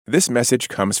This message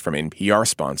comes from NPR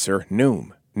sponsor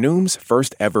Noom. Noom's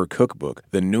first ever cookbook,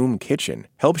 The Noom Kitchen,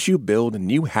 helps you build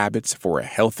new habits for a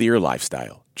healthier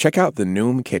lifestyle. Check out The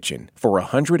Noom Kitchen for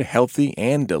 100 healthy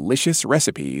and delicious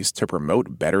recipes to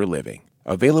promote better living.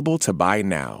 Available to buy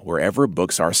now wherever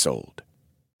books are sold.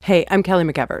 Hey, I'm Kelly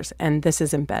McEvers, and this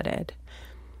is Embedded.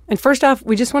 And first off,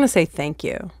 we just want to say thank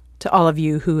you to all of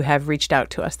you who have reached out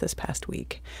to us this past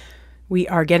week. We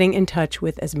are getting in touch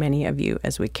with as many of you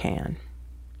as we can.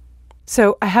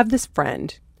 So I have this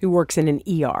friend who works in an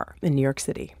ER in New York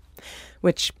City,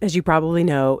 which, as you probably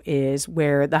know, is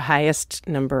where the highest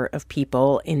number of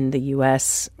people in the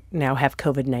U.S. now have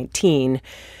COVID-19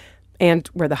 and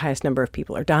where the highest number of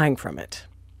people are dying from it.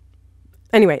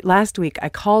 Anyway, last week I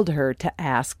called her to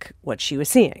ask what she was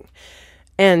seeing.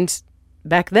 And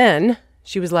back then,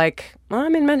 she was like, well,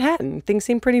 I'm in Manhattan. Things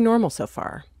seem pretty normal so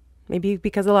far. Maybe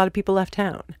because a lot of people left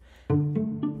town.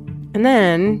 And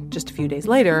then, just a few days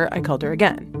later, I called her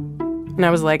again. And I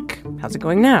was like, how's it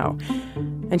going now?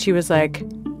 And she was like,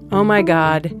 oh my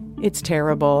God, it's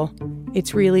terrible.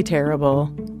 It's really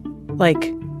terrible.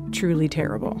 Like, truly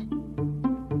terrible.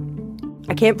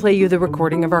 I can't play you the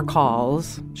recording of our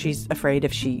calls. She's afraid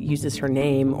if she uses her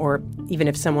name or even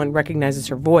if someone recognizes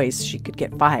her voice, she could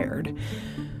get fired.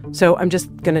 So I'm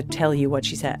just going to tell you what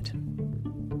she said.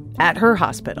 At her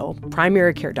hospital,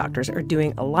 primary care doctors are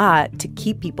doing a lot to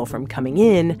keep people from coming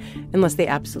in unless they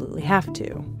absolutely have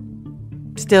to.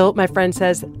 Still, my friend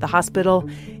says the hospital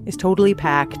is totally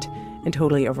packed and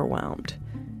totally overwhelmed.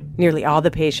 Nearly all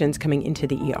the patients coming into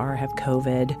the ER have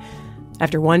COVID.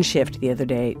 After one shift the other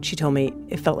day, she told me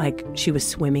it felt like she was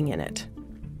swimming in it.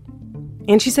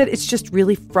 And she said it's just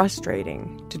really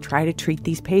frustrating to try to treat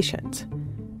these patients.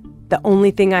 The only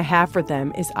thing I have for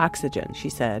them is oxygen, she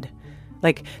said.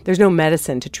 Like, there's no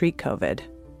medicine to treat COVID.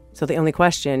 So the only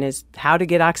question is how to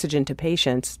get oxygen to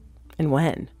patients and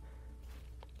when.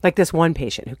 Like this one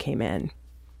patient who came in.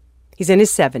 He's in his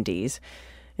 70s,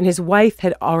 and his wife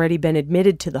had already been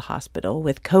admitted to the hospital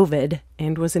with COVID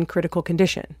and was in critical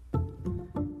condition.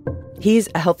 He's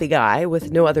a healthy guy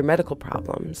with no other medical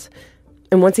problems.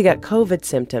 And once he got COVID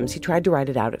symptoms, he tried to ride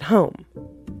it out at home.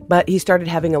 But he started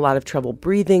having a lot of trouble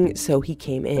breathing, so he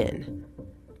came in.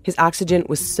 His oxygen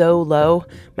was so low,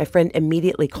 my friend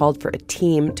immediately called for a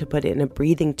team to put in a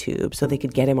breathing tube so they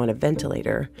could get him on a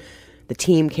ventilator. The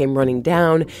team came running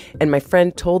down, and my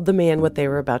friend told the man what they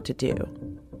were about to do.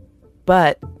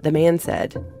 But the man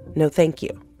said, no, thank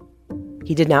you.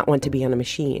 He did not want to be on a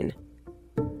machine.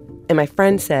 And my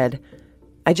friend said,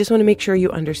 I just want to make sure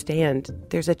you understand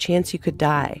there's a chance you could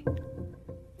die.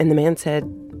 And the man said,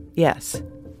 yes.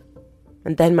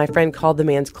 And then my friend called the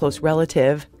man's close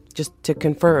relative just to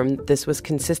confirm this was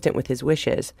consistent with his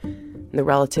wishes. And the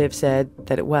relative said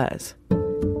that it was.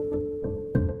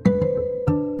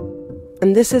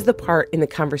 And this is the part in the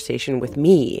conversation with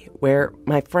me where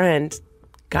my friend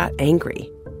got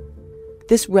angry.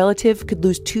 This relative could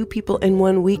lose 2 people in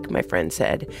 1 week, my friend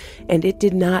said, and it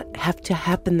did not have to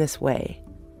happen this way.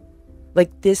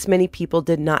 Like, this many people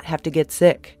did not have to get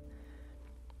sick.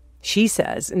 She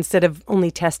says instead of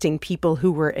only testing people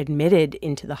who were admitted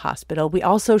into the hospital, we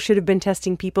also should have been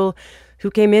testing people who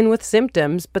came in with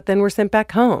symptoms but then were sent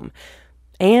back home,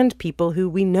 and people who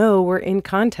we know were in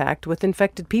contact with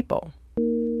infected people.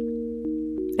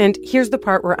 And here's the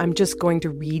part where I'm just going to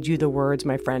read you the words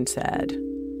my friend said.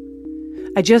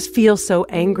 I just feel so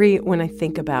angry when I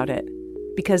think about it,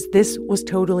 because this was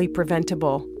totally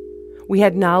preventable. We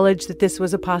had knowledge that this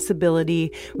was a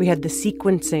possibility. We had the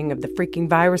sequencing of the freaking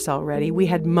virus already. We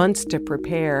had months to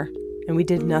prepare, and we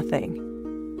did nothing.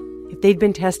 If they'd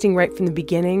been testing right from the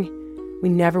beginning, we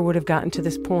never would have gotten to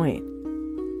this point.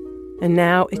 And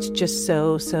now it's just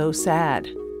so, so sad,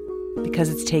 because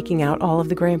it's taking out all of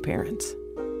the grandparents.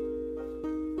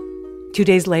 2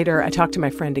 days later, I talked to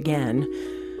my friend again.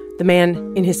 The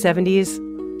man in his 70s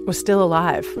was still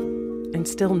alive and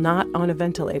still not on a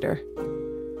ventilator.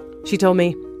 She told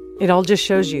me, it all just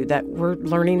shows you that we're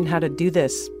learning how to do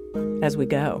this as we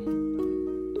go.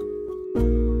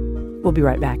 We'll be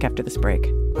right back after this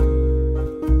break.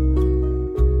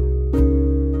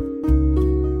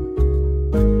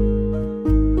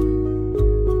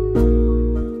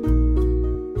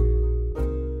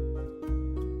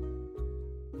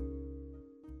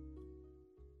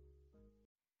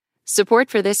 Support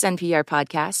for this NPR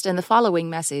podcast and the following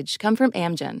message come from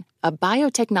Amgen, a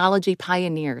biotechnology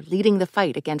pioneer leading the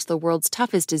fight against the world's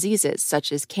toughest diseases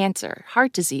such as cancer,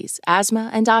 heart disease,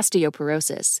 asthma, and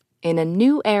osteoporosis. In a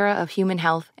new era of human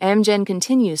health, Amgen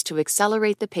continues to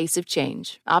accelerate the pace of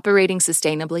change, operating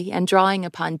sustainably and drawing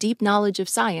upon deep knowledge of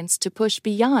science to push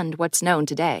beyond what's known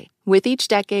today. With each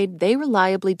decade, they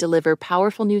reliably deliver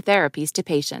powerful new therapies to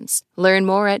patients. Learn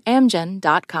more at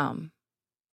amgen.com.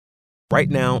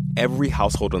 Right now, every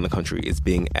household in the country is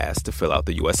being asked to fill out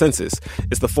the U.S. Census.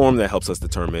 It's the form that helps us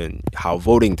determine how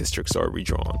voting districts are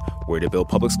redrawn, where to build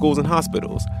public schools and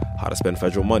hospitals, how to spend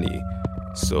federal money.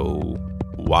 So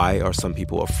why are some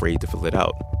people afraid to fill it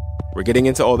out? We're getting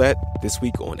into all that this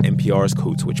week on NPR's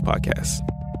Code Switch podcast.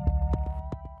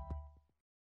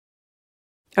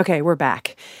 Okay, we're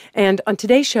back. And on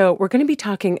today's show, we're going to be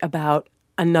talking about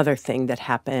another thing that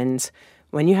happens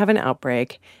when you have an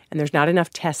outbreak and there's not enough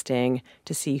testing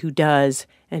to see who does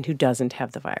and who doesn't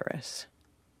have the virus.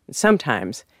 And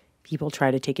sometimes people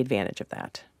try to take advantage of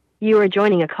that. You are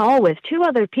joining a call with two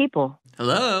other people.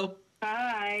 Hello.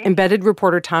 Hi. Embedded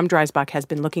reporter Tom Dreisbach has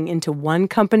been looking into one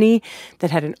company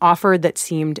that had an offer that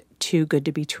seemed too good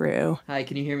to be true. Hi,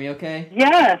 can you hear me okay?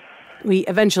 Yes. We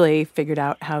eventually figured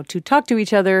out how to talk to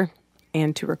each other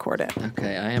and to record it.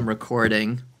 Okay, I am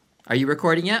recording. Are you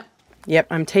recording yet? Yep,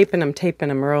 I'm taping,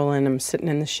 I'm rolling, I'm sitting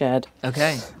in the shed.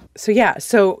 Okay. So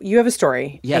you have a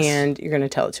story. Yes. And you're going to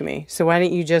tell it to me. So why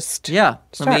don't you just start?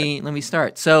 start? Let me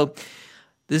start. So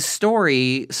this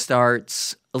story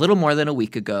starts a little more than a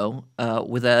week ago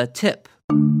with a tip.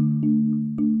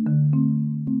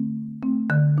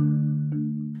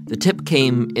 The tip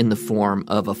came in the form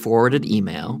of a forwarded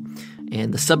email,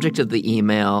 and the subject of the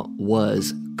email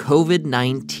was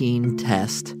COVID-19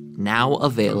 test now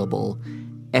available,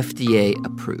 FDA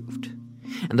approved.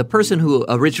 And the person who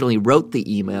originally wrote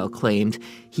the email claimed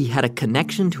he had a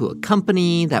connection to a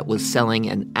company that was selling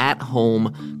an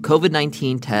at-home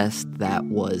COVID-19 test that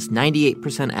was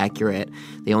 98% accurate.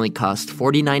 They only cost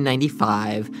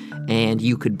 $49.95, and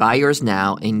you could buy yours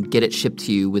now and get it shipped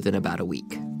to you within about a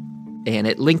week. And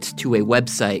it linked to a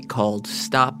website called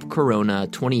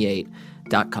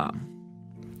stopcorona28.com.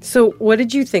 So what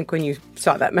did you think when you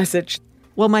saw that message?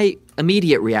 Well, my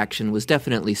immediate reaction was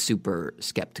definitely super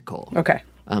skeptical. Okay.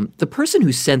 The person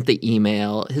who sent the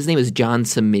email, his name is John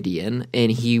Simidian, and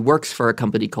he works for a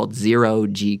company called Zero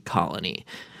G Colony.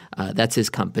 That's his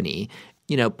company.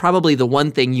 You know, probably the one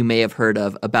thing you may have heard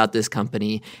of about this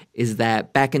company is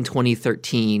that back in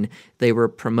 2013, they were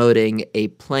promoting a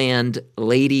planned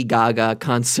Lady Gaga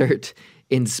concert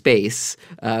in space,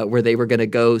 where they were going to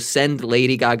go send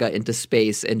Lady Gaga into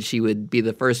space, and she would be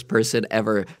the first person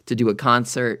ever to do a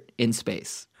concert in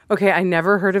space. Okay, I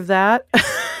never heard of that.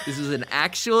 This is an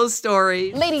actual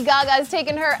story. Lady Gaga has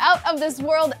taken her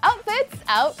out-of-this-world outfits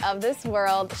out of this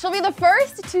world. She'll be the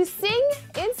first to sing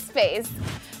in space.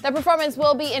 The performance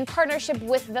will be in partnership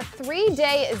with the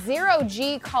 3-day Zero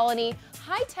G Colony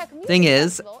high-tech music Thing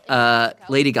is, festival.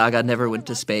 Lady Gaga never went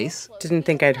to space. Didn't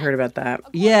think I'd heard about that.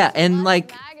 Yeah, and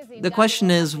the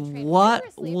question is, what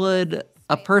would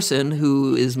a person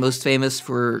who is most famous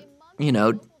for,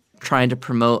 trying to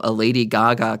promote a Lady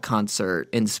Gaga concert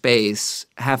in space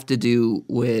have to do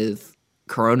with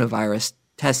coronavirus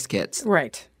test kits?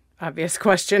 Right. Obvious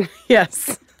question.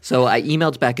 Yes. So I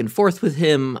emailed back and forth with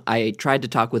him. I tried to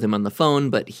talk with him on the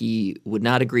phone, but he would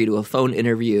not agree to a phone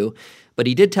interview. But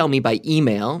he did tell me by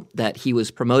email that he was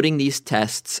promoting these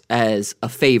tests as a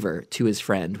favor to his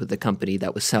friend with the company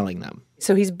that was selling them.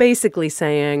 So he's basically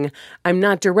saying, I'm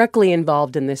not directly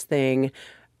involved in this thing.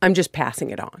 I'm just passing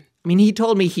it on. I mean, he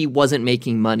told me he wasn't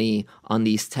making money on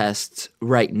these tests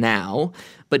right now,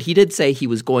 but he did say he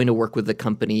was going to work with the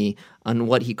company on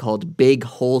what he called big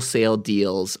wholesale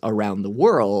deals around the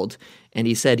world, and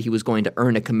he said he was going to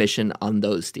earn a commission on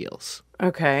those deals.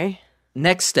 Okay.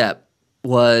 Next step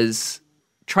was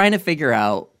trying to figure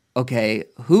out, okay,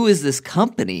 who is this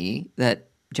company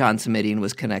that John Simidian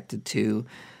was connected to?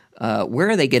 Where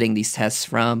are they getting these tests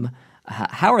from?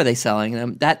 How are they selling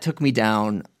them? That took me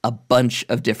down a bunch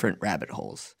of different rabbit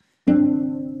holes.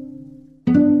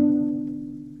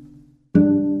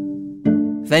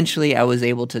 Eventually, I was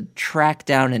able to track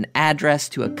down an address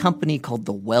to a company called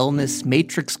the Wellness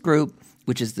Matrix Group,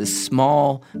 which is this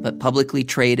small but publicly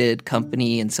traded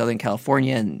company in Southern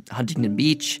California and Huntington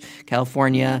Beach,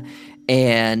 California.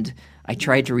 And I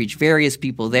tried to reach various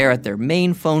people there at their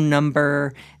main phone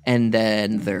number and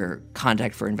then their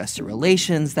contact for investor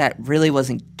relations. That really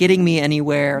wasn't getting me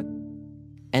anywhere.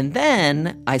 And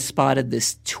then I spotted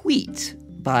this tweet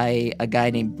by a guy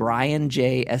named Brian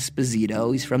J.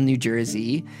 Esposito. He's from New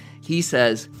Jersey. He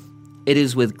says, "It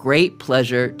is with great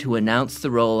pleasure to announce the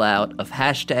rollout of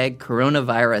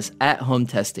 #coronavirus at-home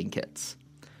testing kits."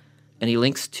 And he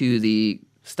links to the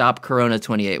Stop Corona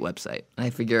 28 website.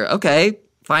 I figure, okay,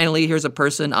 Finally, here's a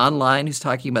person online who's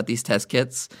talking about these test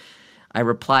kits. I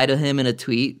reply to him in a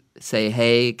tweet, say,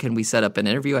 hey, can we set up an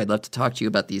interview? I'd love to talk to you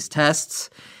about these tests.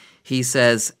 He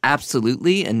says,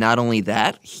 absolutely. And not only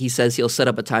that, he says he'll set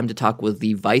up a time to talk with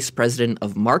the vice president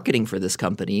of marketing for this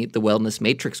company, the Wellness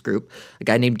Matrix Group, a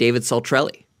guy named David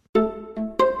Saltrelli.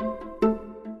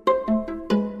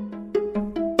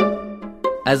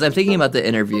 As I'm thinking about the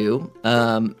interview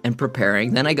and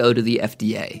preparing, then I go to the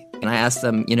FDA and I ask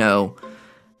them,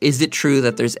 is it true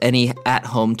that there's any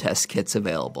at-home test kits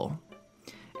available?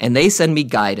 And they send me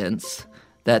guidance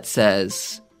that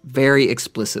says very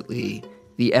explicitly,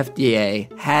 the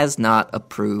FDA has not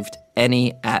approved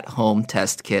any at-home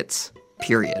test kits,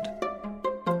 period.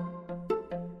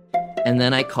 And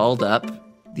then I called up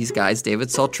these guys, David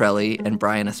Saltrelli and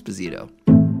Brian Esposito.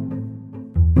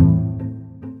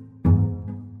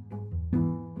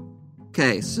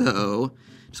 Okay, so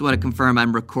just want to confirm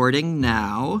I'm recording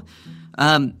now.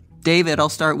 David, I'll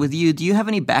start with you. Do you have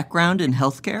any background in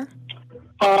healthcare?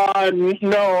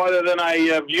 No, other than I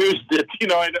have used it.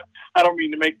 I don't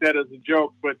mean to make that as a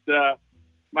joke, but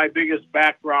my biggest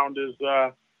background is,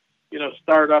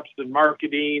 startups and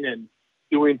marketing and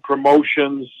doing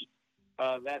promotions.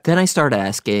 Then I start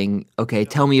asking, okay,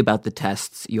 tell me about the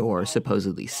tests you're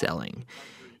supposedly selling.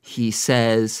 He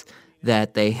says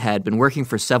that they had been working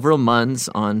for several months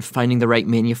on finding the right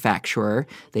manufacturer.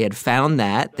 They had found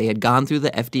that. They had gone through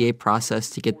the FDA process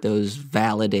to get those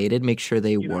validated, make sure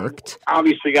they worked.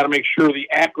 Obviously, you got to make sure the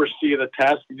accuracy of the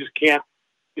test. You just can't,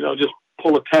 just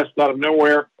pull a test out of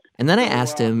nowhere. And then I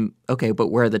asked him, okay, but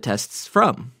where are the tests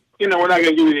from? We're not going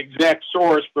to give you the exact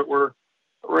source, but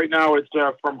right now it's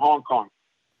from Hong Kong.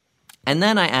 And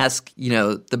then I ask,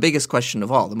 the biggest question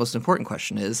of all, the most important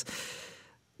question is,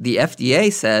 the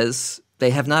FDA says they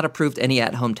have not approved any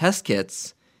at-home test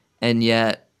kits, and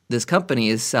yet this company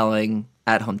is selling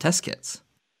at-home test kits.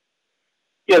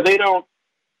 Yeah, they don't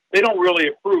really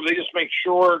approve. They just make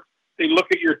sure they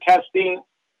look at your testing,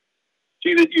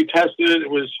 see that you tested it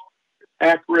was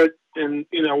accurate, and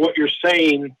what you're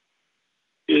saying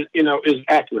is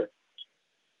accurate.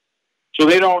 So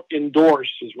they don't endorse,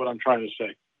 is what I'm trying to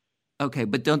say. Okay,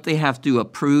 but don't they have to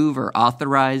approve or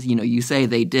authorize? You say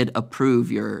they did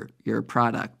approve your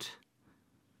product.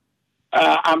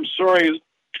 I'm sorry,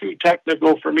 too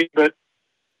technical for me, but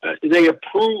they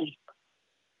approved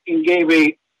and gave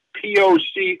a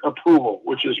POC approval,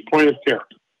 which is point of care.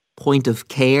 Point of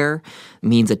care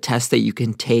means a test that you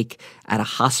can take at a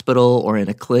hospital or in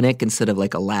a clinic instead of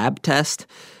like a lab test.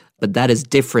 But that is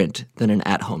different than an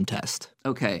at-home test.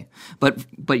 Okay, but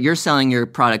you're selling your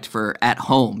product for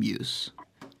at-home use.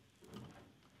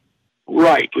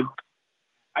 Right.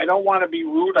 I don't want to be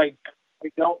rude. I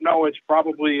don't know. It's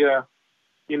probably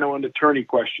an attorney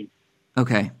question.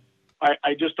 Okay.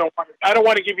 I just don't. I don't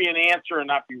want to give you an answer and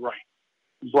not be right.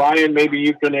 Brian, maybe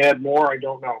you can add more. I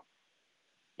don't know.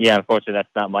 Yeah, unfortunately,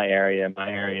 that's not my area.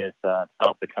 My area is to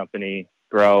help the company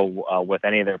grow with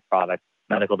any of their products.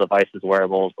 Medical devices,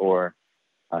 wearables, or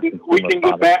we can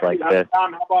get back like to this.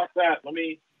 Tom, how about that?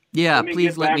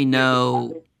 Please let me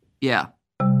know. Yeah.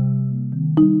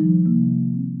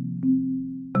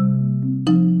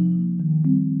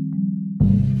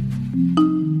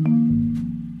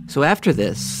 So after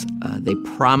this, they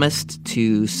promised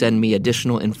to send me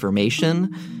additional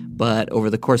information, but over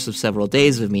the course of several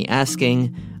days of me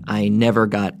asking, I never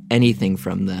got anything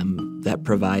from them that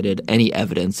provided any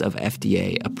evidence of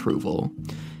FDA approval.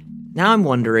 Now I'm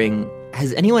wondering,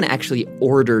 has anyone actually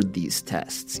ordered these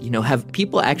tests? Have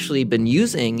people actually been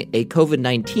using a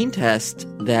COVID-19 test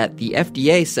that the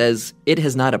FDA says it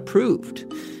has not approved?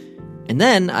 And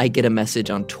then I get a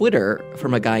message on Twitter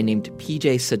from a guy named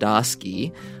PJ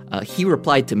Sadowski. He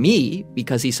replied to me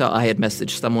because he saw I had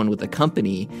messaged someone with a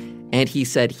company, and he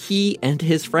said he and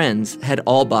his friends had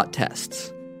all bought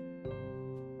tests.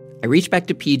 I reach back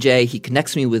to PJ. He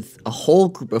connects me with a whole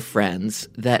group of friends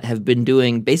that have been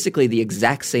doing basically the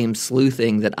exact same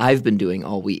sleuthing that I've been doing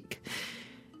all week.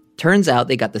 Turns out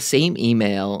they got the same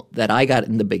email that I got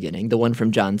in the beginning, the one from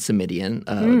John Simidian,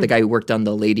 the guy who worked on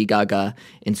the Lady Gaga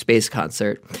in Space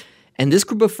concert. And this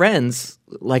group of friends,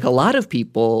 like a lot of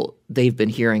people, they've been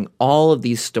hearing all of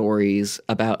these stories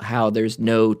about how there's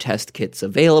no test kits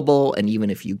available, and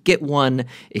even if you get one,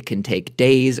 it can take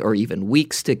days or even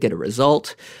weeks to get a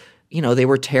result. They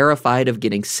were terrified of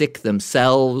getting sick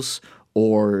themselves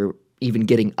or even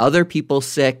getting other people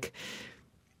sick,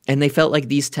 and they felt like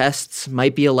these tests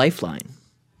might be a lifeline.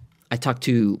 I talked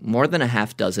to more than a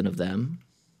half dozen of them,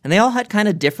 and they all had kind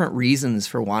of different reasons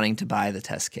for wanting to buy the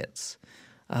test kits.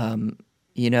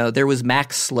 There was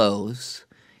Max Slows.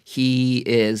 He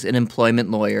is an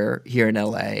employment lawyer here in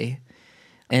LA.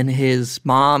 And his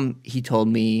mom, he told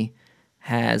me,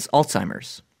 has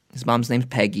Alzheimer's. His mom's name's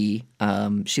Peggy.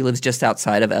 She lives just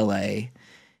outside of L.A.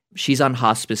 She's on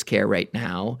hospice care right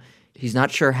now. He's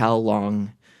not sure how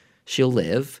long she'll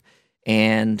live.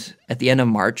 And at the end of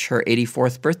March, her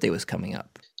 84th birthday was coming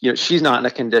up. She's not in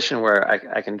a condition where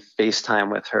I can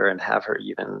FaceTime with her and have her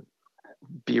even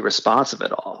be responsive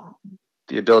at all.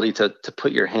 The ability to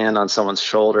put your hand on someone's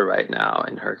shoulder right now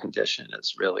in her condition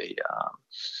is really,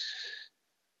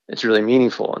 it's really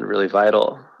meaningful and really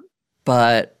vital.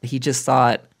 But he just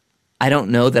thought, I don't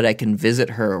know that I can visit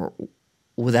her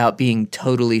without being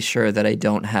totally sure that I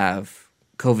don't have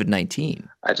COVID-19.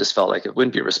 I just felt like it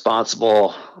wouldn't be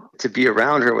responsible to be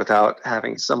around her without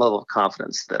having some level of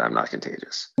confidence that I'm not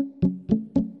contagious.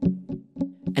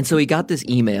 And so he got this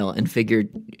email and figured,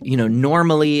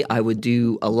 normally I would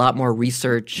do a lot more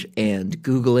research and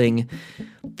Googling,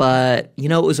 but, it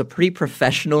was a pretty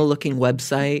professional-looking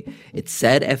website. It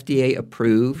said FDA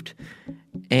approved.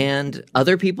 And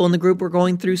other people in the group were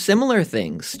going through similar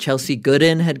things. Chelsea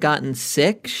Gooden had gotten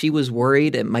sick. She was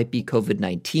worried it might be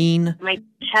COVID-19. My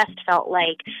chest felt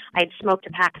like I'd smoked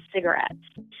a pack of cigarettes.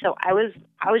 So I was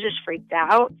just freaked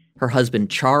out. Her husband,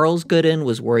 Charles Gooden,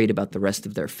 was worried about the rest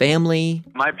of their family.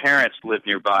 My parents live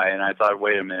nearby, and I thought,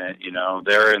 wait a minute,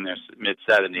 they're in their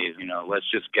mid-70s. Let's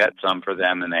just get some for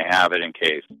them, and they have it in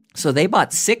case. So they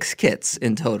bought 6 kits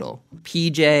in total.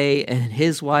 PJ and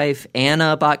his wife,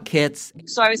 Anna, bought kits.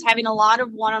 So I was having a lot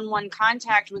of one-on-one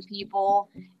contact with people,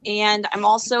 and I'm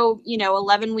also,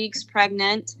 11 weeks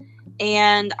pregnant,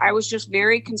 and I was just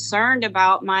very concerned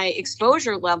about my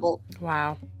exposure level.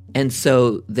 Wow. And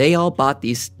so they all bought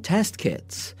these test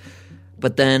kits.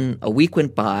 But then a week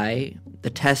went by, the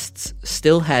tests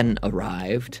still hadn't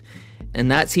arrived, and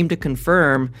that seemed to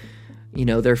confirm,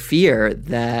 their fear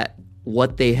that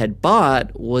what they had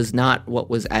bought was not what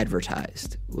was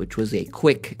advertised, which was a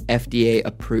quick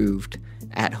FDA-approved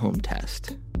at-home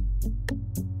test.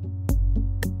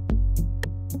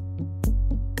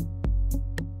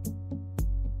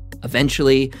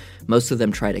 Eventually, most of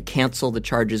them try to cancel the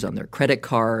charges on their credit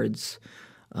cards.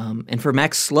 And for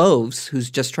Max Sloves, who's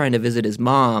just trying to visit his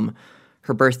mom,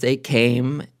 her birthday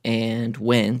came and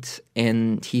went,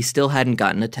 and he still hadn't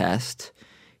gotten a test.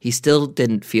 He still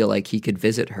didn't feel like he could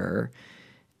visit her,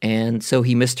 and so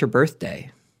he missed her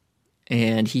birthday.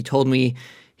 And he told me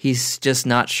he's just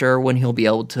not sure when he'll be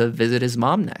able to visit his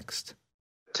mom next.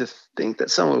 To think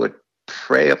that someone would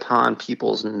prey upon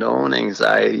people's known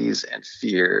anxieties and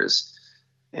fears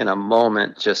in a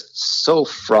moment just so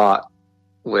fraught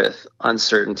with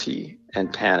uncertainty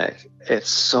and panic, it's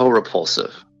so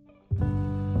repulsive.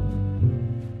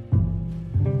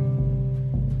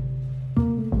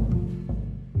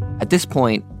 At this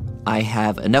point, I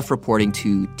have enough reporting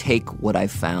to take what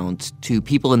I've found to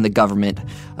people in the government.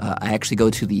 I actually go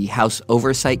to the House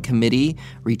Oversight Committee,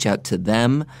 reach out to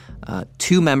them.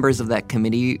 2 members of that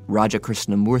committee, Raja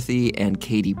Krishnamurthy and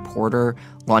Katie Porter,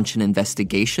 launch an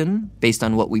investigation based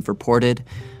on what we've reported.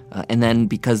 And then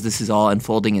because this is all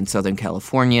unfolding in Southern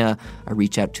California, I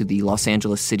reach out to the Los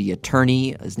Angeles City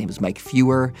Attorney. His name is Mike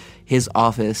Fewer. His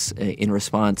office, in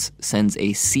response, sends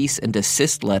a cease and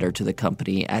desist letter to the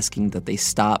company asking that they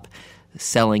stop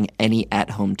selling any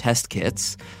at-home test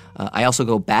kits. I also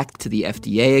go back to the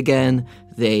FDA again.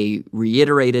 They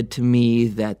reiterated to me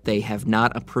that they have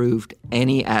not approved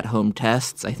any at-home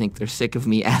tests. I think they're sick of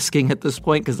me asking at this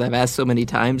point because I've asked so many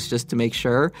times just to make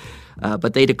sure.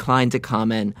 But they declined to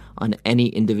comment on any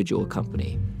individual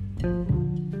company.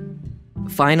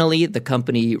 Finally, the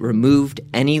company removed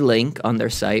any link on their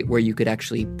site where you could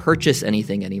actually purchase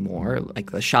anything anymore,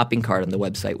 like the shopping cart on the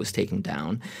website was taken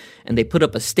down. And they put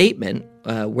up a statement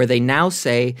where they now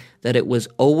say that it was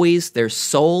always their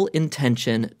sole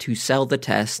intention to sell the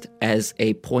test as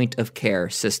a point-of-care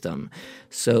system.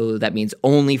 So that means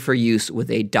only for use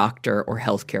with a doctor or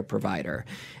healthcare provider.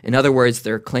 In other words,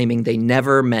 they're claiming they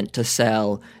never meant to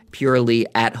sell purely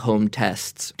at-home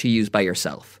tests to use by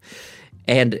yourself.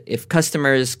 And if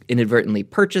customers inadvertently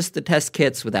purchased the test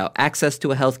kits without access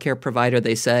to a healthcare provider,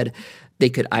 they said they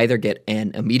could either get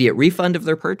an immediate refund of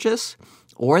their purchase,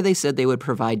 or they said they would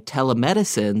provide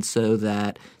telemedicine so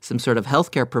that some sort of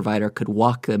healthcare provider could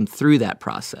walk them through that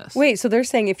process. Wait, so they're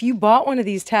saying if you bought one of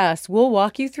these tests, we'll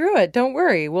walk you through it. Don't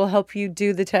worry. We'll help you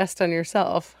do the test on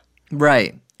yourself.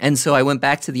 Right. And so I went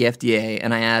back to the FDA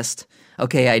and I asked,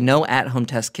 okay, I know at-home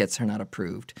test kits are not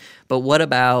approved, but what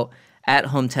about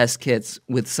at-home test kits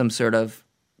with some sort of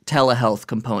telehealth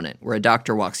component where a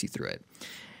doctor walks you through it?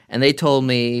 And they told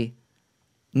me,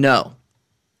 no,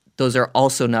 those are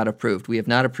also not approved. We have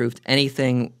not approved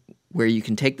anything where you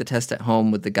can take the test at home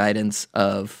with the guidance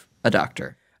of a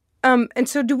doctor. And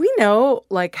so do we know,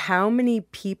 like, how many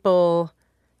people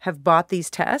have bought these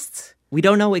tests? We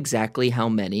don't know exactly how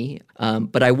many,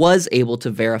 but I was able to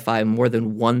verify more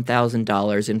than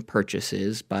 $1,000 in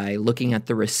purchases by looking at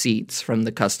the receipts from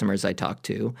the customers I talked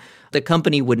to. The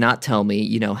company would not tell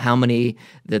me, how many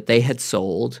that they had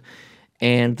sold.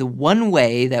 And the one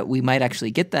way that we might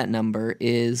actually get that number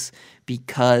is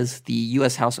because the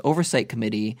U.S. House Oversight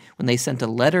Committee, when they sent a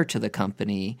letter to the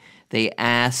company, they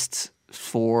asked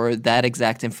for that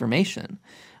exact information.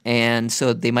 And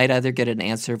so they might either get an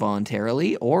answer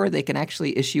voluntarily or they can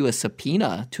actually issue a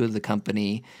subpoena to the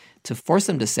company to force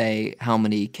them to say how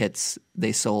many kits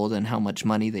they sold and how much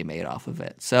money they made off of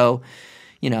it. So,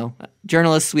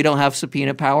 journalists, we don't have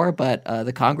subpoena power, but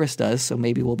the Congress does, so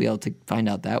maybe we'll be able to find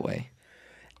out that way.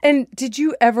 And did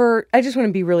you ever, I just want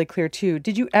to be really clear too,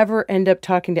 did you ever end up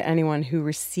talking to anyone who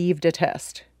received a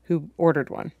test, who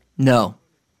ordered one? No.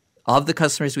 All of the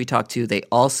customers we talked to, they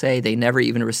all say they never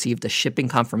even received a shipping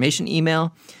confirmation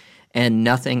email and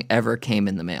nothing ever came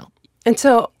in the mail. And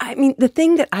so, the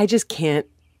thing that I just can't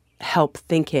help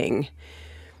thinking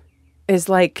is,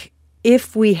 like,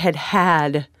 if we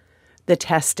had the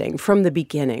testing from the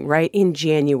beginning, right, in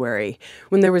January,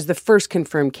 when there was the first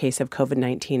confirmed case of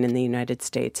COVID-19 in the United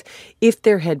States, if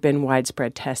there had been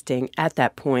widespread testing at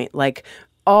that point, like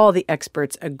all the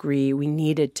experts agree we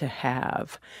needed to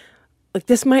have, like,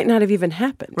 this might not have even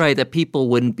happened. Right, that people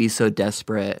wouldn't be so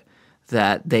desperate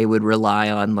that they would rely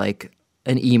on, like,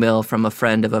 an email from a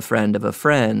friend of a friend of a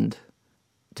friend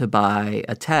to buy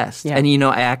a test. Yeah. And,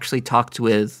 I actually talked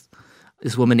with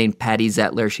this woman named Patty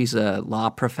Zettler. She's a law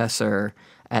professor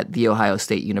at The Ohio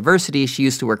State University. She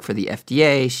used to work for the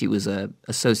FDA. She was a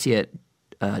associate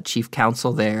chief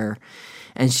counsel there.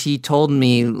 And she told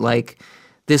me, like,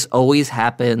 this always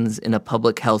happens in a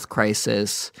public health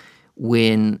crisis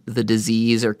when the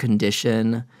disease or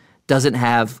condition doesn't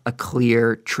have a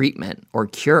clear treatment or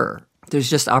cure. There's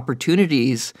just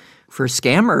opportunities for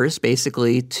scammers,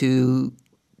 basically, to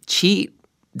cheat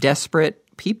desperate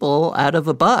people out of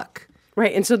a buck.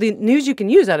 Right. And so the news you can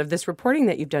use out of this reporting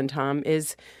that you've done, Tom,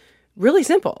 is really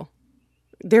simple.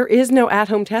 There is no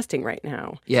at-home testing right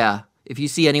now. Yeah. If you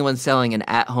see anyone selling an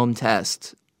at-home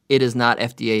test, it is not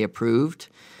FDA approved,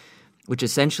 which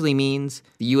essentially means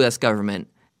the U.S. government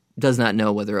does not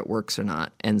know whether it works or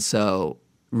not. And so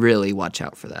really watch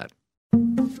out for that.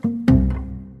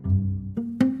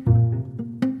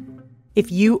 If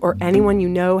you or anyone you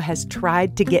know has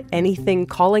tried to get anything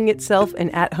calling itself an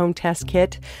at-home test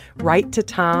kit, write to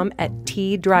Tom at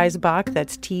tdreisbach,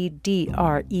 that's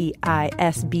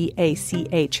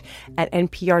TDREISBACH, at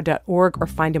npr.org, or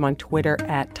find him on Twitter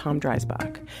at Tom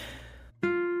Dreisbach.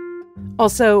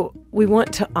 Also, we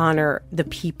want to honor the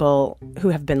people who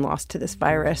have been lost to this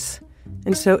virus.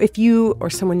 And so if you or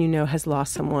someone you know has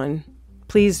lost someone,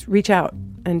 please reach out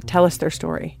and tell us their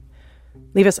story.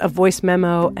 Leave us a voice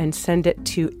memo and send it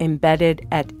to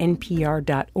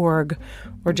embedded@npr.org,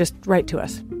 or just write to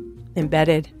us,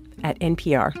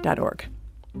 embedded@npr.org.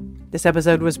 This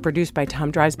episode was produced by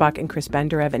Tom Dreisbach and Chris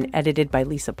Benderev and edited by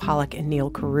Lisa Pollack and Neil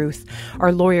Carruth.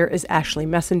 Our lawyer is Ashley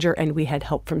Messenger, and we had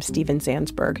help from Steven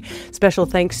Zansberg. Special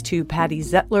thanks to Patty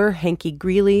Zettler, Hanky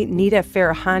Greeley, Nita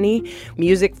Farahani,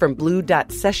 music from Blue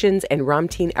Dot Sessions and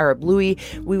Ramteen Arablouei.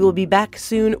 We will be back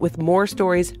soon with more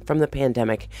stories from the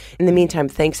pandemic. In the meantime,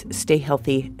 thanks, stay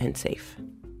healthy and safe.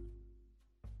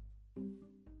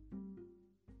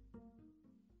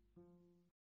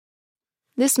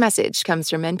 This message comes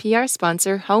from NPR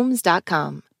sponsor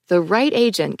Homes.com. The right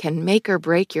agent can make or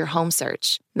break your home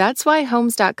search. That's why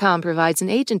Homes.com provides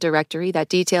an agent directory that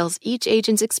details each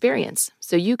agent's experience,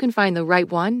 so you can find the right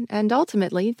one and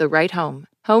ultimately the right home.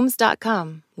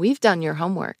 Homes.com. We've done your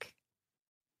homework.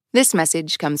 This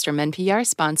message comes from NPR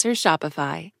sponsor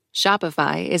Shopify.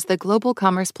 Shopify is the global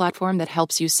commerce platform that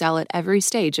helps you sell at every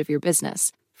stage of your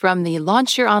business. From the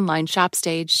launch your online shop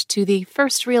stage to the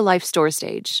first real-life store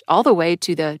stage, all the way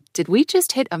to the did we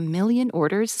just hit 1 million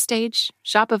orders stage,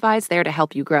 Shopify's there to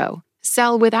help you grow.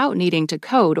 Sell without needing to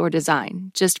code or design.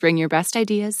 Just bring your best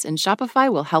ideas and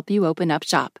Shopify will help you open up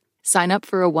shop. Sign up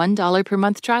for a $1 per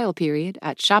month trial period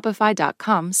at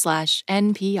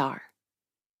shopify.com/NPR.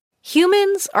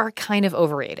 Humans are kind of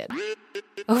overrated.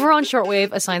 Over on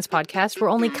Shortwave, a science podcast, we're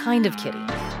only kind of kidding.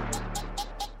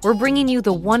 We're bringing you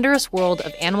the wondrous world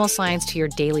of animal science to your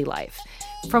daily life.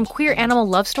 From queer animal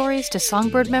love stories to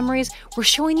songbird memories, we're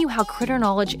showing you how critter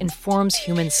knowledge informs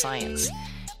human science.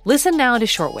 Listen now to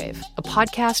Shortwave, a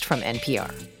podcast from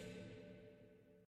NPR.